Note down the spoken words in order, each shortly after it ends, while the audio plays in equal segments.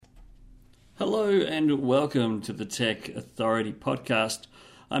Hello and welcome to the Tech Authority podcast.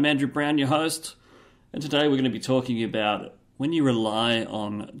 I'm Andrew Brown, your host, and today we're going to be talking about when you rely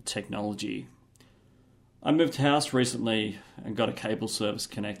on technology. I moved house recently and got a cable service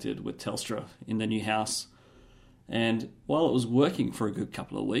connected with Telstra in the new house, and while it was working for a good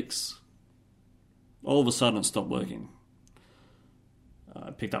couple of weeks, all of a sudden it stopped working. I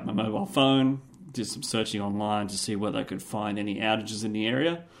picked up my mobile phone, did some searching online to see whether I could find any outages in the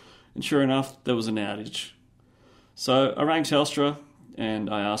area, and sure enough, there was an outage. So I rang Telstra and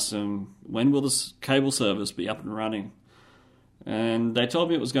I asked them, when will this cable service be up and running? And they told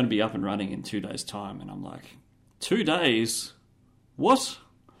me it was going to be up and running in 2 days' time. And I'm like, 2 days? What?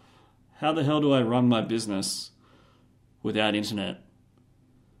 How the hell do I run my business without internet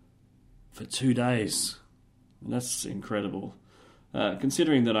for 2 days? And that's incredible.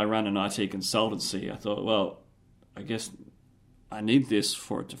 Considering that I run an IT consultancy, I thought, well, I guess I need this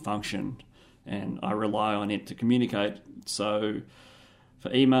for it to function, and I rely on it to communicate. So for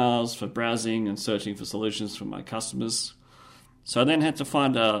emails, for browsing and searching for solutions for my customers. So I then had to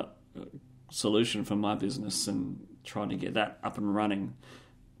find a solution for my business and try to get that up and running.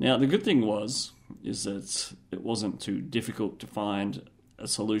 Now, the good thing is that it wasn't too difficult to find a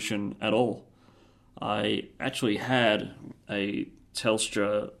solution at all. I actually had a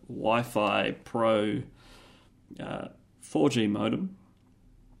Telstra Wi-Fi Pro 4G modem.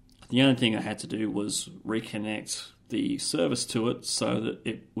 The only thing I had to do was reconnect the service to it so that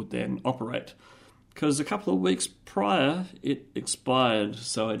it would then operate. Because a couple of weeks prior, it expired,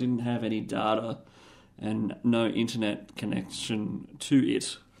 so I didn't have any data and no internet connection to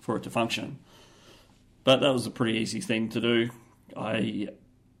it for it to function. But that was a pretty easy thing to do. I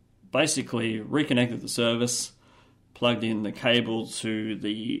basically reconnected the service, plugged in the cable to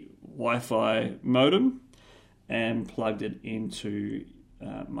the Wi-Fi modem, and plugged it into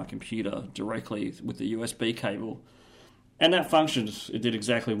my computer directly with the USB cable. And that functioned. It did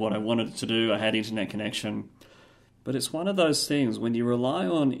exactly what I wanted it to do. I had internet connection. But it's one of those things, when you rely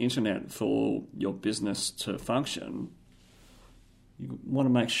on internet for your business to function, you want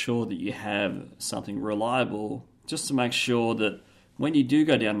to make sure that you have something reliable, just to make sure that when you do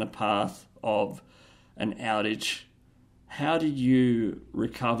go down the path of an outage, how do you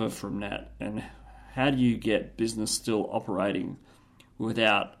recover from that? And how do you get business still operating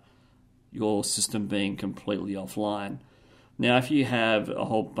without your system being completely offline? Now, if you have a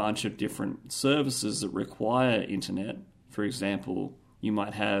whole bunch of different services that require internet, for example, you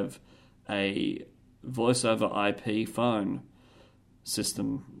might have a voice over IP phone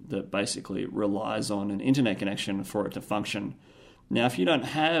system that basically relies on an internet connection for it to function. Now, if you don't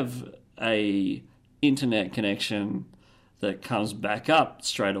have a internet connection that comes back up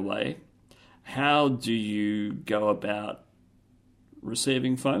straight away, how do you go about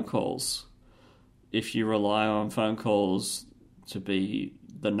receiving phone calls if you rely on phone calls to be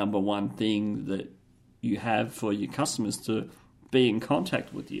the number one thing that you have for your customers to be in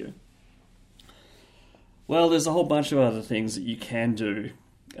contact with you? Well, there's a whole bunch of other things that you can do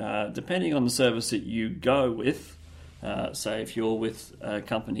depending on the service that you go with. Say if you're with a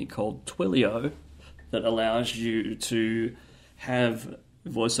company called Twilio that allows you to have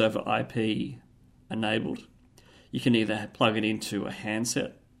voice over IP enabled. You can either plug it into a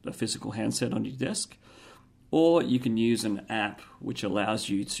handset, a physical handset on your desk, or you can use an app which allows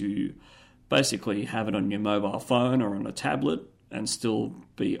you to basically have it on your mobile phone or on a tablet and still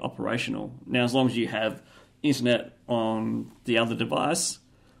be operational. Now, as long as you have internet on the other device,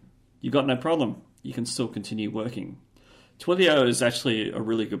 you've got no problem. You can still continue working. Twilio is actually a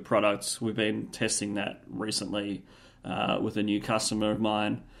really good product. We've been testing that recently with a new customer of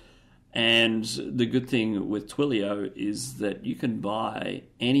mine. And the good thing with Twilio is that you can buy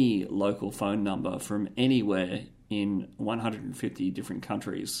any local phone number from anywhere in 150 different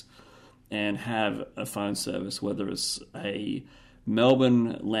countries and have a phone service, whether it's a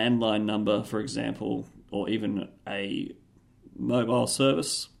Melbourne landline number, for example, or even a mobile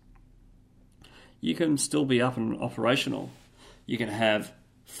service. You can still be up and operational. You can have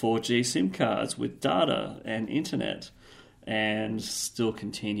 4G SIM cards with data and internet and still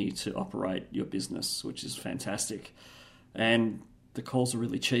continue to operate your business, which is fantastic. And the calls are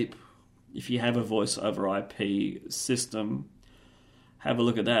really cheap. If you have a voice over IP system, have a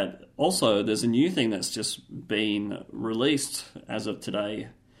look at that. Also, there's a new thing that's just been released as of today,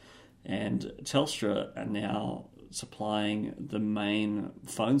 and Telstra are now supplying the main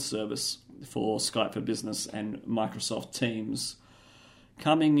phone service for Skype for Business and Microsoft Teams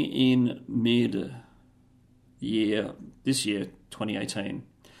coming in this year, 2018.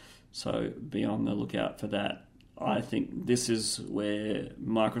 So be on the lookout for that. I think this is where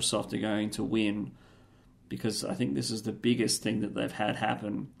Microsoft are going to win, because I think this is the biggest thing that they've had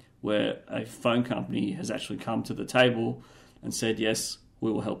happen, where a phone company has actually come to the table and said, yes,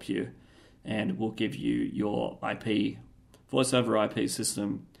 we will help you and we'll give you your IP, voice over IP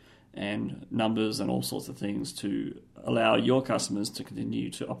system and numbers and all sorts of things to allow your customers to continue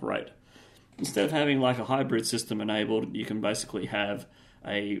to operate. Instead of having like a hybrid system enabled, you can basically have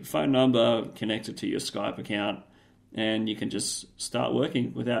a phone number connected to your Skype account and you can just start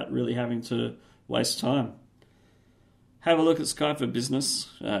working without really having to waste time. Have a look at Skype for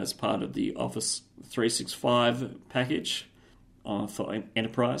Business as part of the Office 365 package for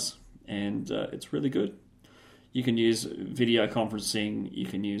Enterprise, and it's really good. You can use video conferencing, you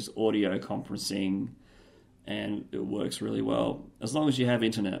can use audio conferencing, and it works really well as long as you have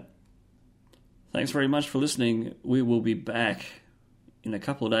internet. Thanks very much for listening. We will be back in a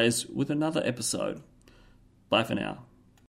couple of days with another episode. Bye for now.